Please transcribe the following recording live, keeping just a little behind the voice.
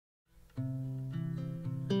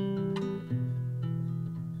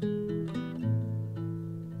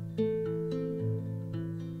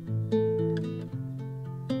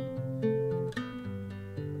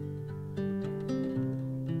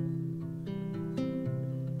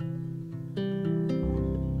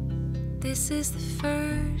This is the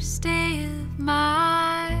first day of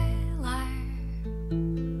my life.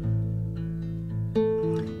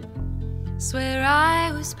 Swear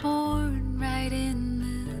I was born right in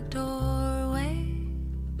the doorway.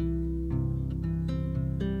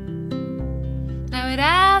 Now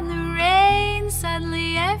without the rain,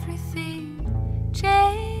 suddenly everything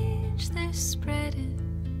changed. They're spreading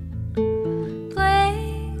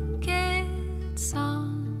blankets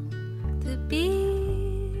on the beach.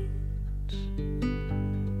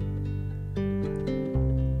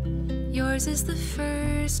 Yours is the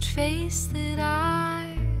first face that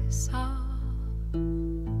I saw.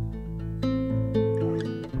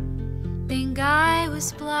 Think I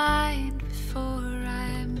was blind before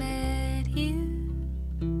I met you.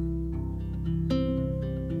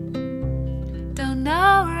 Don't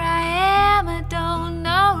know where I am, I don't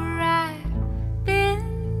know where I've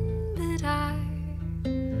been, but I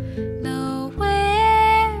know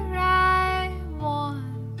where I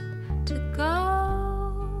want to go.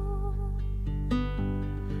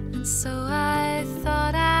 And so I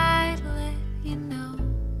thought I'd let you know.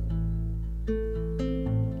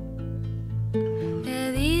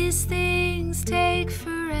 Yeah, these things take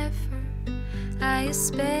forever. I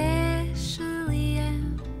especially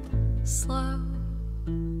am slow.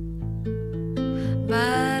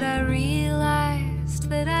 But I realized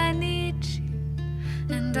that I need you,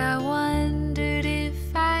 and I wondered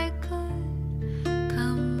if I could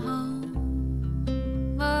come home.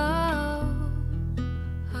 Oh,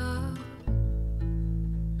 oh.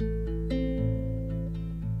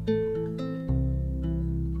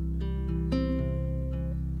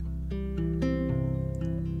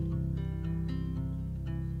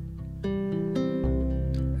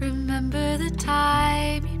 Remember the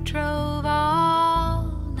time you drove all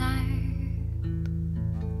night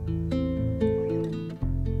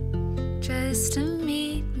just to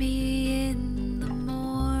meet me in the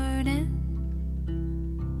morning?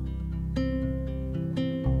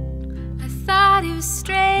 I thought it was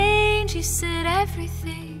strange. You said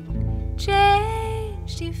everything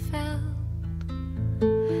changed. You felt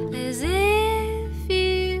as if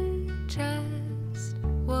you just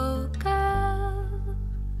woke up.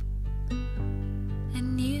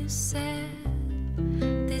 And you said,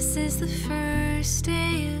 this is the first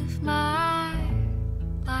day of my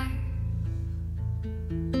life.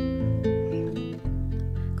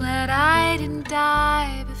 Glad I didn't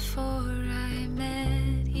die before I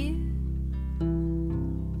met you.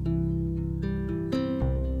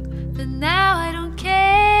 But now I don't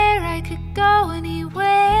care, I could go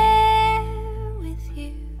anywhere with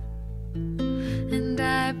you. And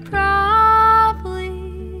I'd probably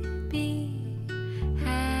be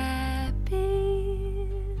happy.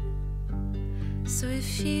 So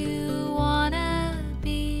if you wanna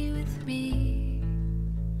be with me,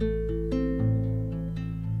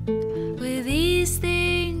 with these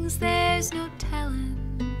things there's no telling.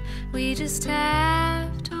 We just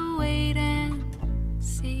have to wait and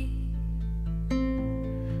see.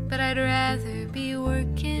 But I'd rather be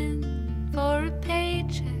working for a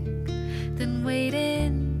paycheck than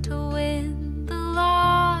waiting to win the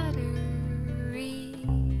lottery.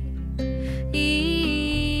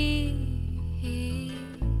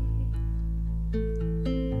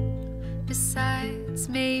 Besides,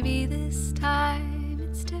 maybe this time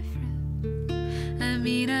it's different. I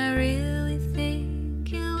mean, I really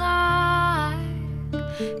think you like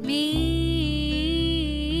me.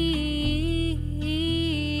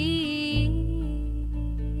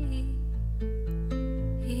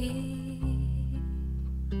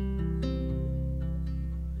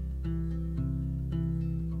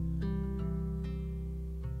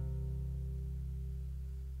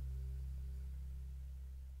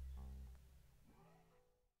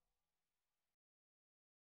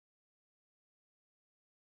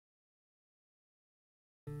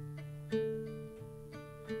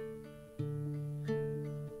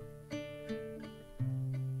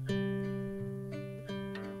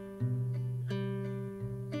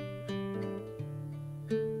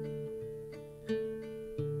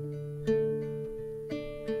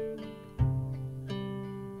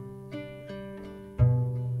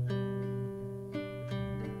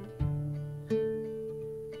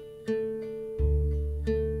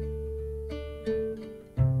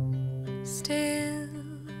 Still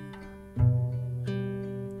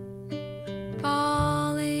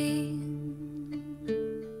falling,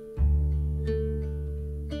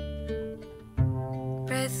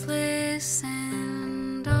 breathless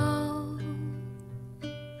and all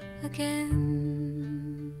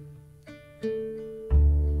again.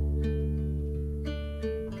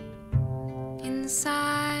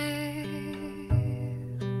 Inside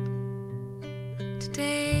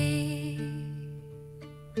stay.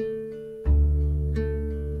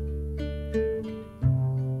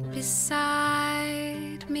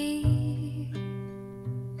 Beside me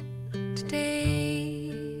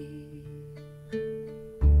today,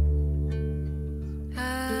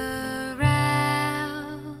 around,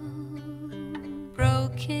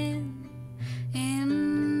 broken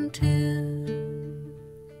into,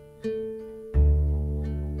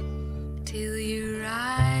 till your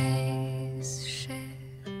eyes shed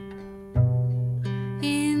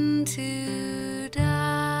into dust,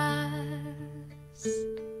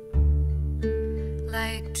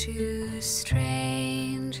 like two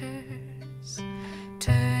strangers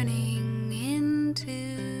turning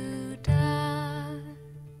into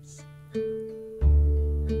dust,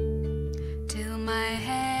 till my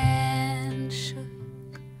hand shook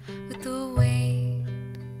with the weight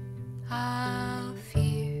of fear.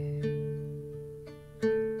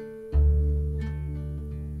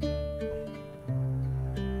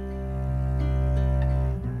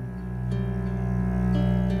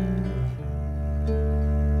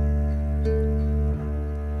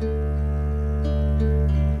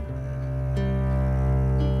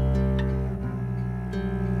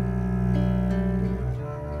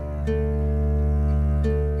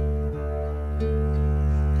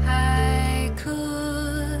 I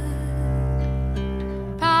could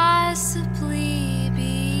possibly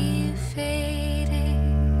be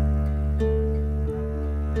fading,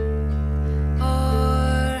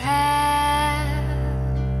 or have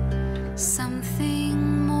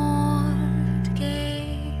something more to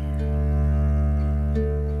gain.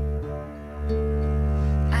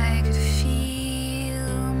 I could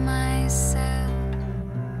feel myself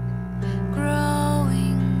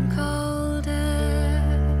growing colder.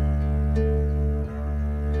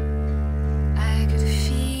 I could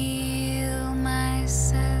feel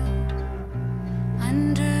myself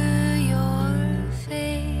under your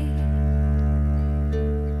fate.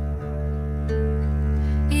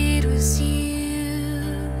 It was you,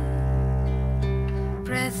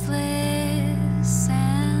 breathless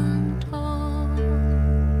and cold.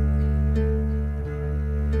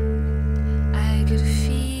 I could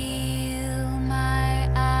feel my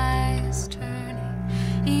eyes turning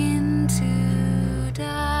into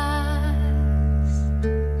dust,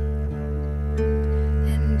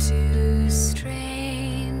 and two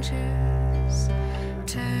strangers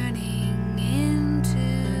turning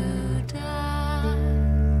into dust.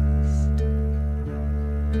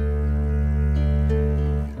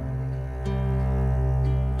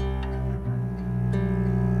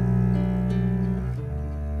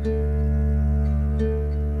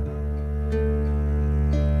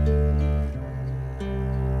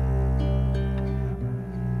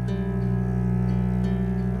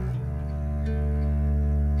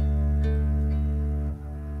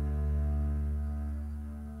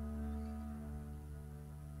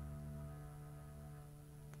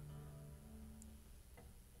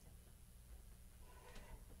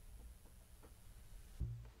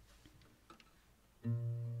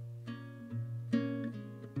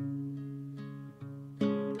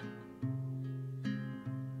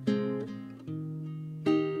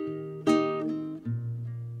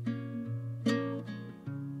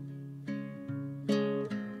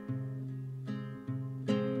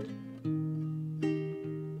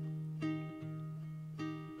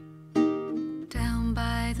 Down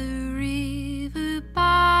by the river,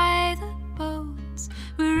 by the boats,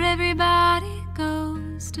 where everybody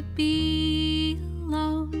goes to be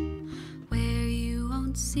alone, where you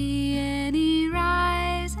won't see any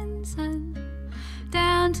rising sun.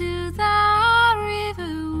 Down to the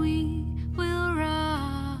river we will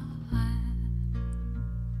run.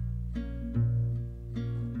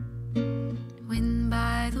 When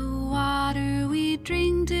by the water we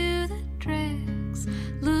drink to the dregs,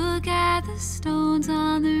 look at the stones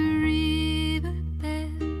on the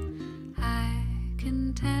riverbed. I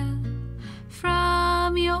can tell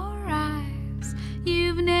from your eyes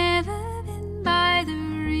you've never been by the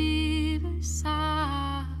riverside.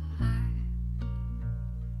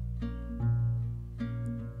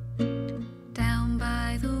 Down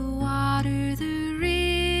by the water, the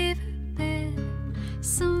riverbed,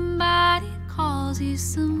 somebody calls you,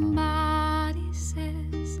 somebody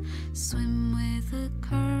says, swim with the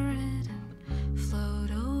current and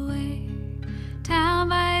float away. Down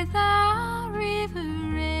by the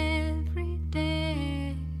river every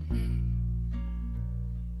day.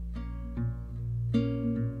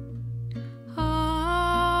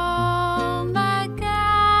 Oh my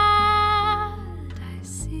God, I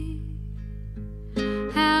see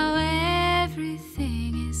how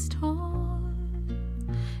everything is torn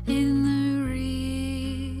in the river.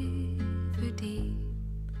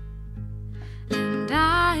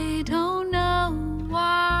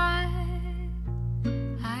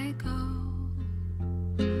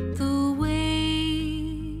 the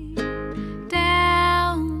way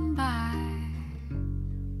down by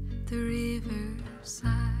the riverside.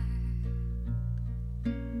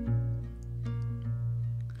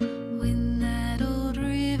 When that old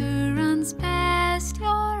river runs past your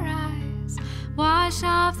eyes, wash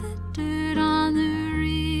off the dirt on the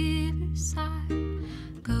riverside.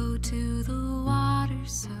 Go to the water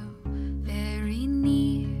so very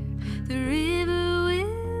near, the river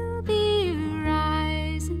will be your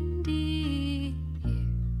eyes and ears.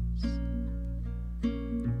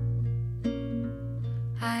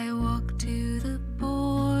 I walk to the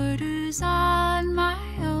borders on my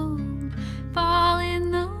own, fall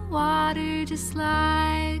in the water just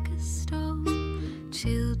like a stone,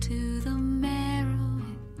 chill to the marrow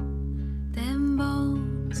in them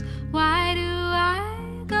bones. Why do I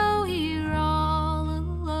go here all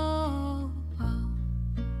alone?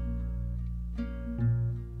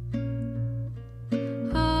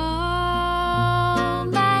 Oh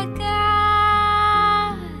my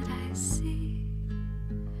God, I see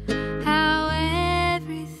how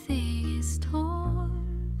everything is torn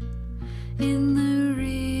in the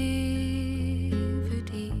river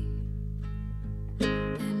deep,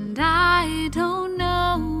 and I don't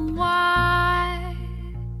know why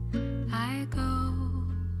I go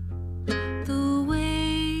the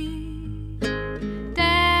way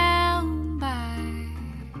down by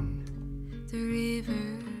the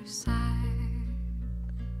riverside.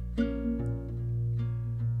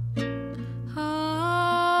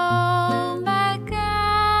 Oh my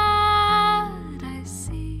God, I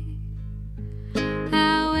see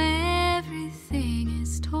how everything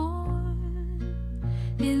is torn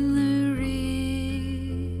in the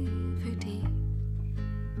river deep,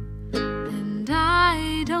 and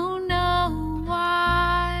I don't know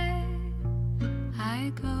why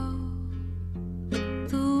I go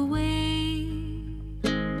the way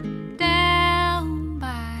down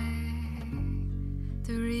by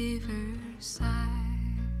the riverside.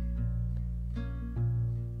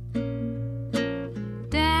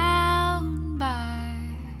 Down by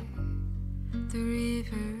the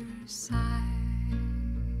riverside.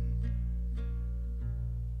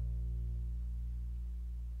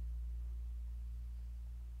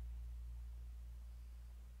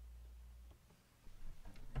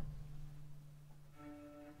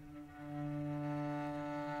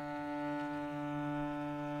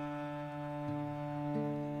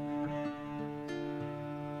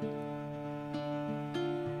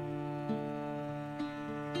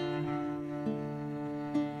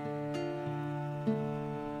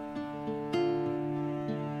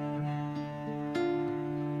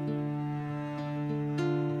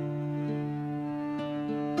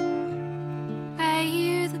 I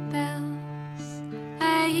hear the bells,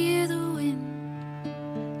 I hear the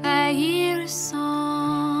wind, I hear a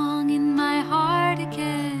song in my heart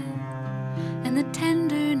again, and the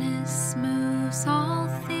tenderness moves all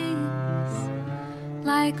things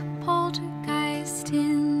like a poltergeist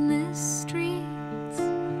in the streets.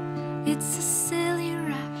 It's a silly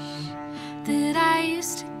rush that I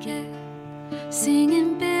used to get,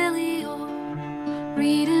 singing Billy or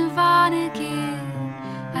reading Vonnegut.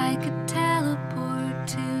 I could teleport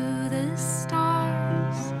to the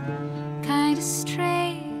stars. Kinda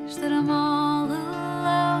strange that I'm all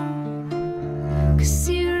alone, 'cause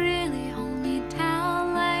you really hold me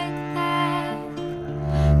down like that,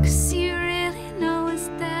 'cause you really know us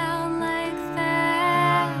down like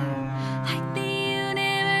that, like the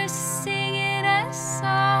universe singing a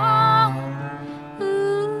song.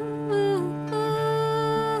 Ooh, ooh,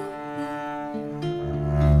 ooh.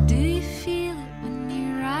 Do you feel it when you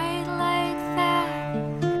write like that?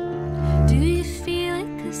 Do you feel it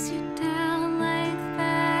 'cause you're down like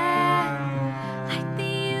that, like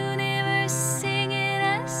the universe singing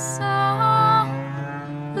a song?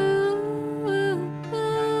 Ooh, ooh,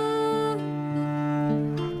 ooh.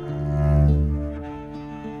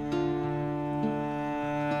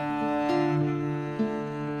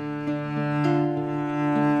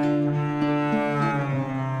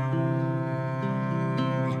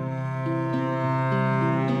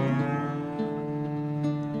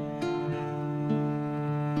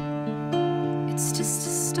 It's just a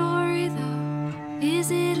story though. Is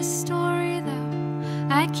it a story though?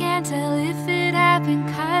 I can't tell if it happened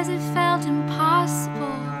 'cause it felt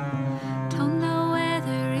impossible. Don't know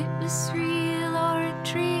whether it was real or a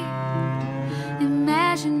dream.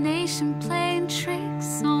 Imagination playing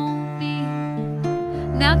tricks on me.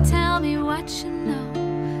 Now tell me what you know.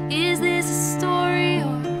 Is this a story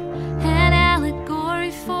or an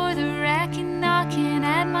allegory for the wrecking knocking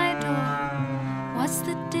at my door? What's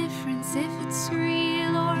the difference if it's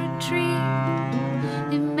real or a dream?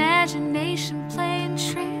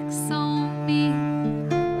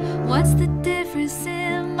 What's the difference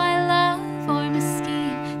in my love or my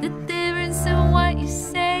scheme? The difference in what you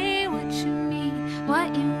say, what you mean.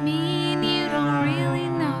 What you mean, you don't really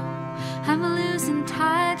know. I'm losing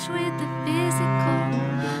touch with the physical.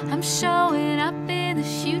 I'm showing up in the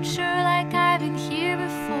future like I've been here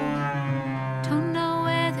before. Don't know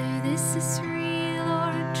whether this is real or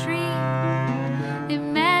a dream.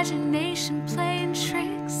 Imagination playing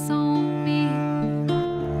tricks on me.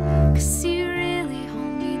 'Cause you really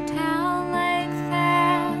hold me down like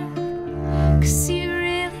that. 'Cause you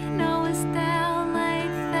really know us down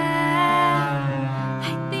like that.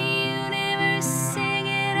 Like the universe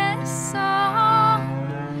singing a song.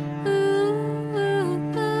 Ooh, ooh,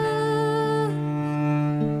 ooh.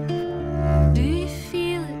 Do you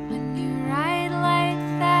feel it when you ride like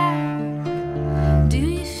that? Do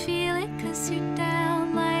you feel it 'cause you're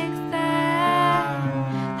down like that?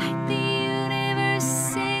 Like the universe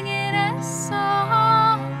singing a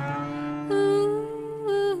song. Ooh,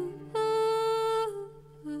 ooh, ooh.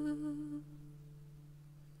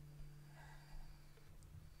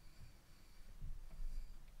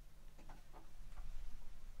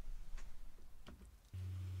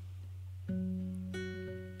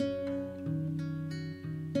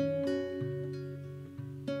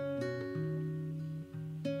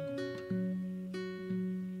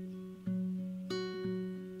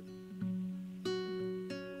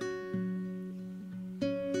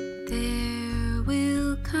 There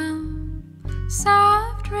will come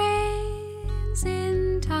soft rains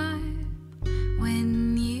in time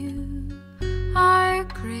when you are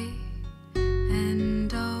gray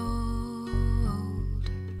and older.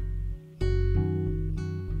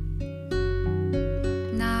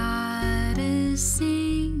 Not a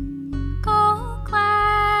single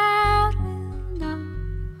cloud will know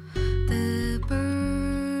the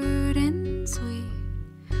burdens we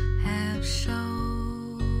have shouldered.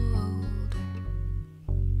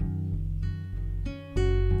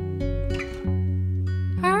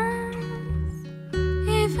 Earth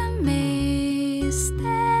even may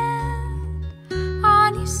stand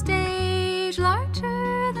on your stage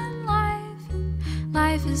larger than life, and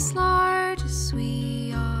life is large as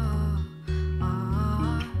we all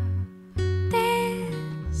are.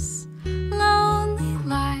 This lonely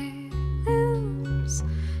light looms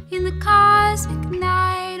in the cosmic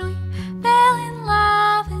night. We fell in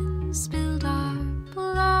love and spilled our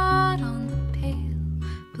blood on the pale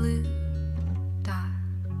blue dot.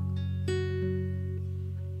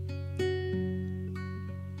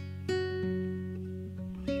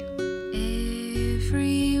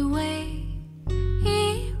 Every way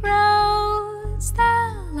erodes the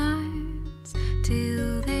lines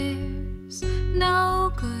till there's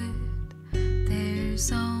no good,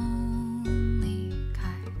 there's only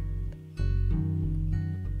kind.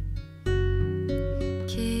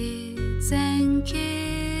 Kids and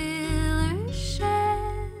killers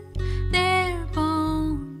shed their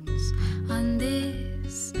bones on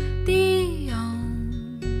this, the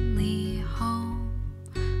only home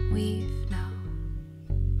we've known.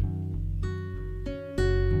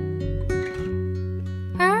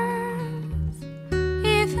 Earth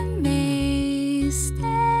even may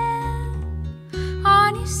stand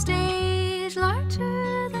on your stage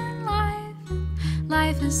larger than life, and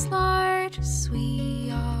life is large as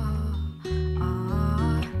we all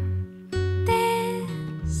are.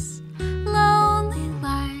 This lonely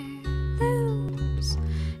light looms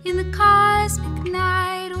in the cosmic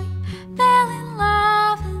night. We fell in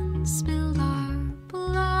love and spilled our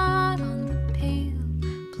blood on the pale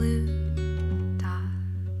blue dot.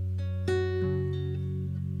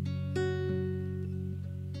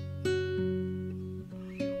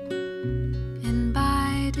 And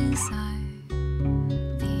by design,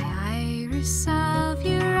 the iris of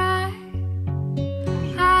your eye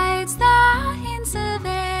hides the hints of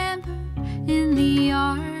amber in the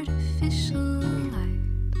artificial light.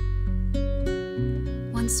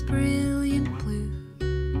 Once brilliant blue,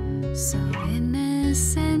 so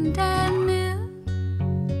innocent and new,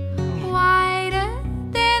 wider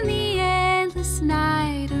than the endless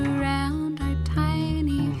night around our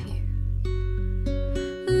tiny view.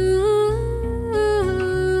 Ooh, ooh,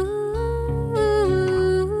 ooh, ooh.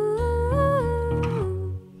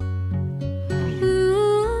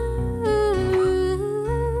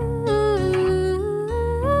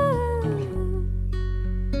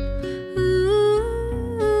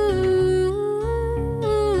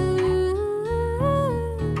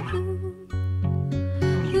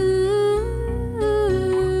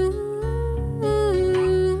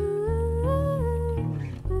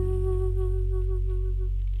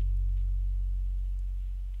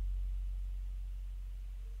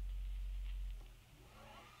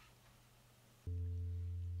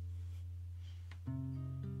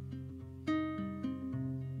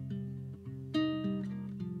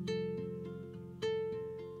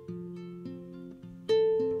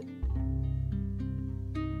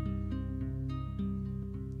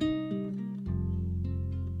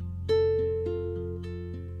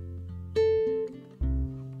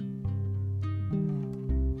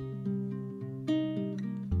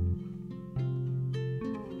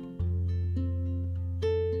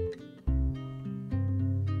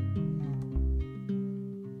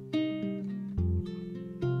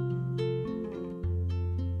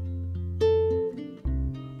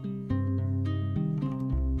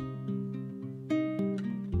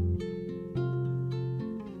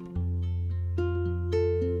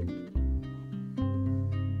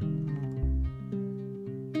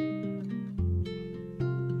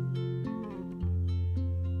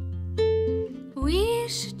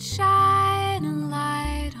 should shine a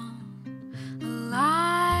light on, a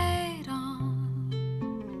light on.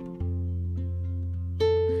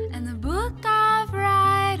 And the book of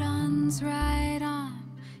write-ons, right on,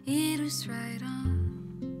 it was right on.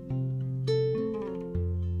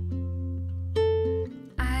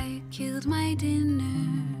 I killed my dinner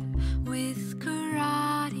with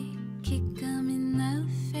karate, kick 'em in the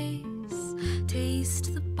face,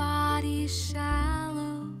 taste the body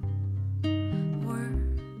shallow.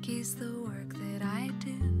 Work is the work that I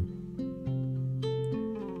do.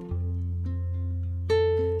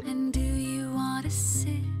 And do you want to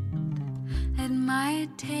sit at my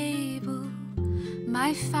table?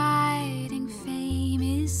 My fighting fame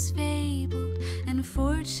is fabled, and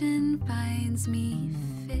fortune finds me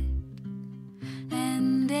fit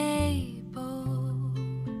and able.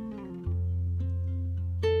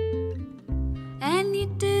 And you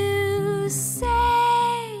do say,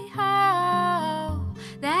 oh,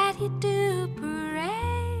 that you do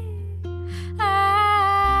parade,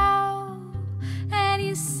 oh, and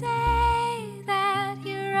you say that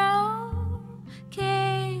you're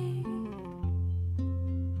okay.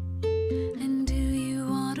 And do you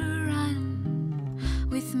want to run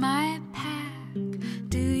with my pack?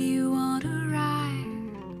 Do you want to ride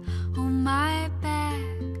on my back?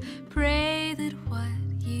 Pray that what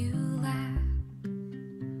you lack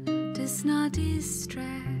does not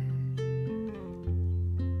distract.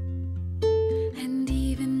 And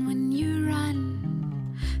even when you run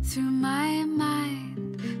through my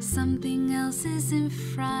mind, something else is in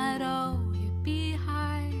front, oh, you're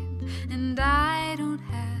behind. And I don't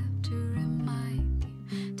have to remind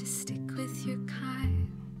you to stick with your kind.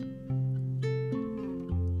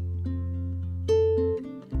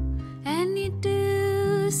 And you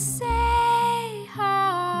do say,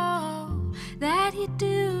 oh, that you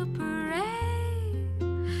do parade,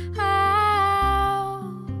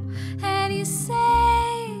 oh, and you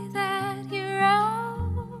say that you're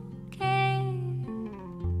okay.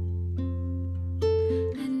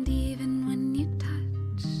 And even when you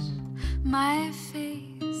touch my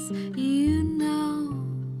face, you know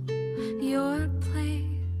your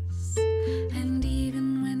place. And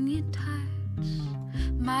even when you touch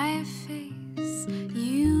my face,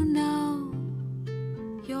 you know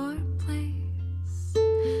your place.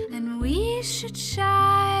 And we should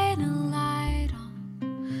shine a light on,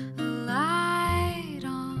 a light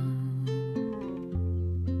on.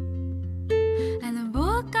 And the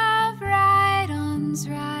book of write-ons,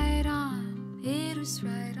 right on, it was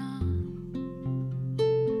right on.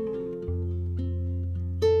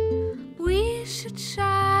 We should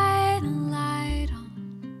shine a light on,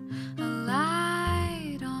 a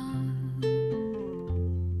light on.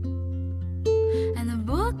 And the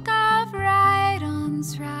book of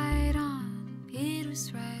write-ons, right on, it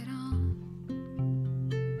was right on.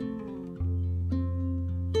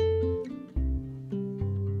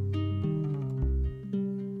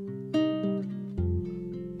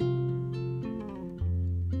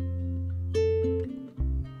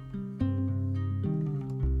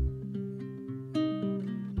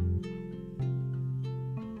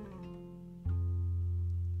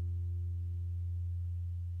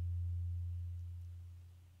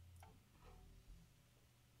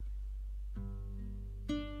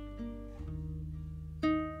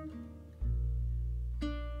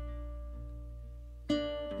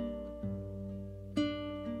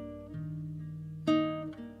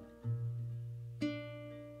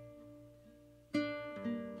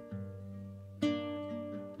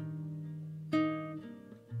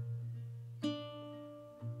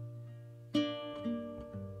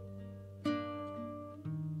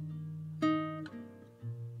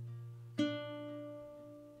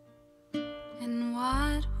 And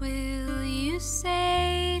what will you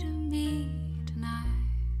say to me tonight?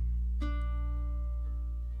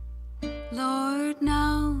 Lord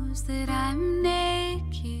knows that I'm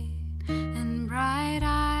naked and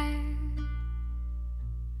bright-eyed,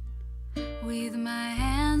 with my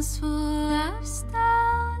hands full of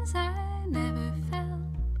stones. I never felt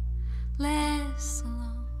less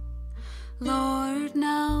alone. Lord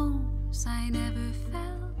knows I never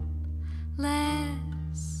felt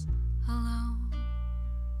less alone.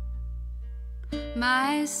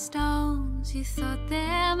 My stones, you thought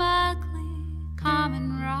them ugly,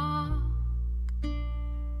 common rock.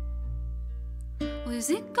 Was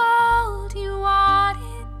it gold you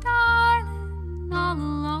wanted, darling, all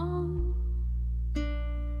along?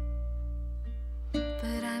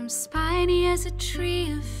 But I'm spiny as a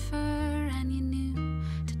tree of fir, and you knew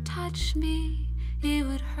to touch me it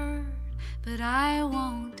would hurt. But I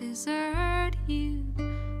won't desert you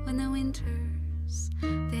when the winters,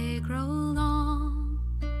 they grow long.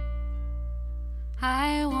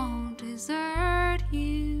 I won't desert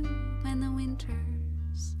you when the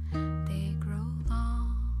winters they grow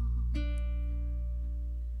long.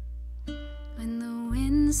 When the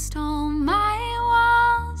wind stole my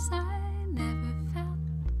walls, I never felt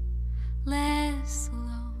less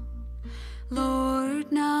alone.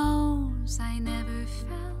 Lord knows I never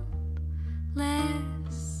felt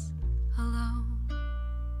less alone.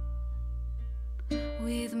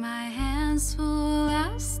 With my hands full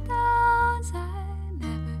of stones, I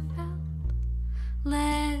never felt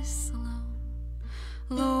less alone.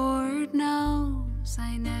 Lord knows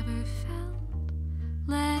I never felt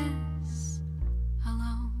less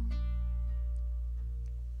alone.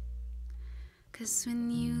 'Cause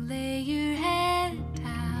when you lay your head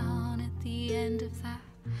down at the end of that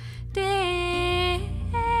day,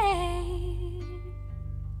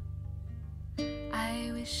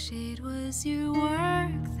 I wish it was your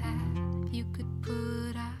work that you could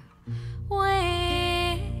put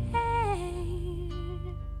away.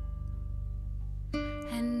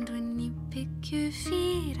 And when you pick your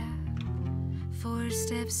feet up 4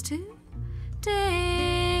 steps today,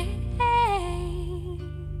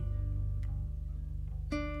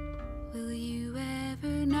 will you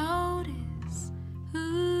ever notice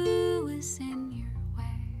who is in your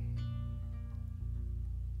way?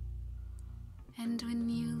 And when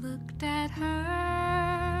you looked at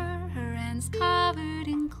her hands covered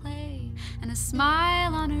in clay, and a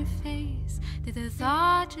smile on her face, did the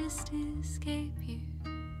thought just escape you?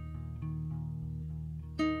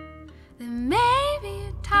 Then maybe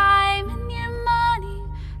your time and your money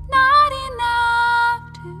not enough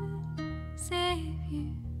to save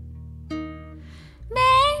you.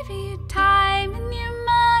 Maybe your time and your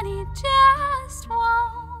money just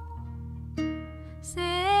won't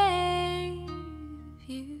save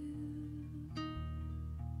you.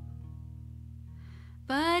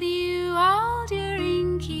 But you hold your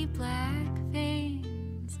inky black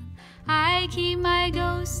veins, and I keep my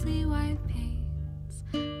ghostly white pains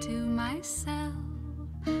to myself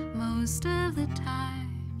most of the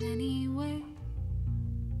time anyway.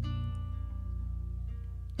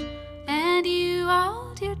 And you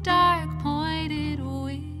hold your dark pointed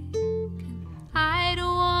wig, and I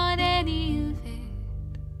don't want any of it.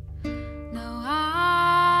 No,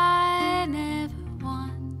 I never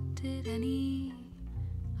wanted any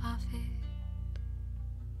of it.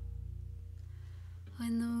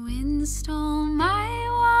 When the wind stole my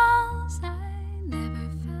walls, I never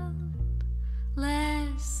felt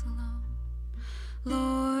less alone.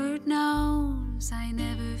 Lord knows I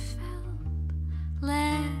never felt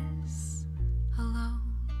less alone.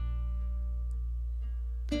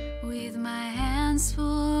 With my hands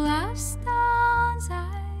full of stones,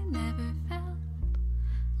 I never felt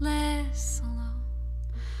less alone.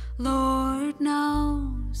 Lord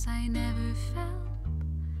knows I never felt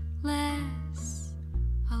less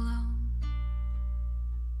alone.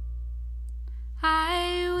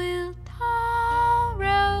 I will tall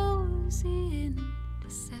rosy in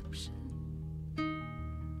deception,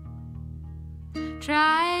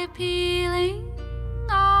 try peeling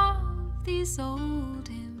off these old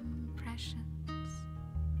impressions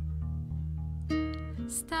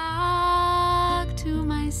stuck to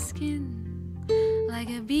my skin like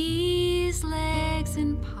a bee's legs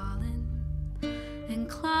in pollen, and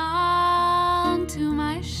clung to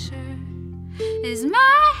my shirt as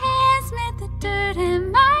my hands met the dirt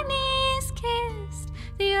and my knees kissed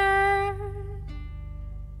the earth.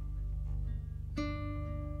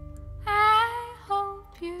 I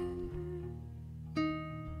hope you're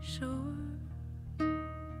sure.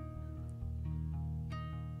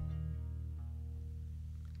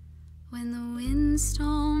 When the wind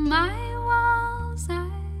stole my walls, I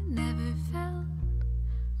never felt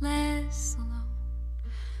less alone.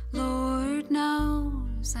 Lord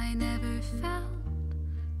knows I never felt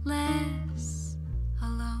less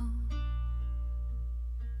alone.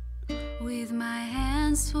 With my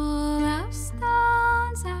hands full of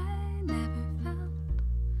stones, I never felt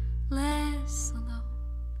less alone.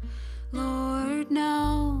 Lord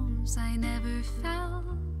knows I never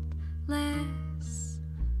felt less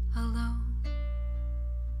alone.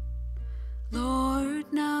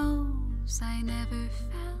 Lord knows I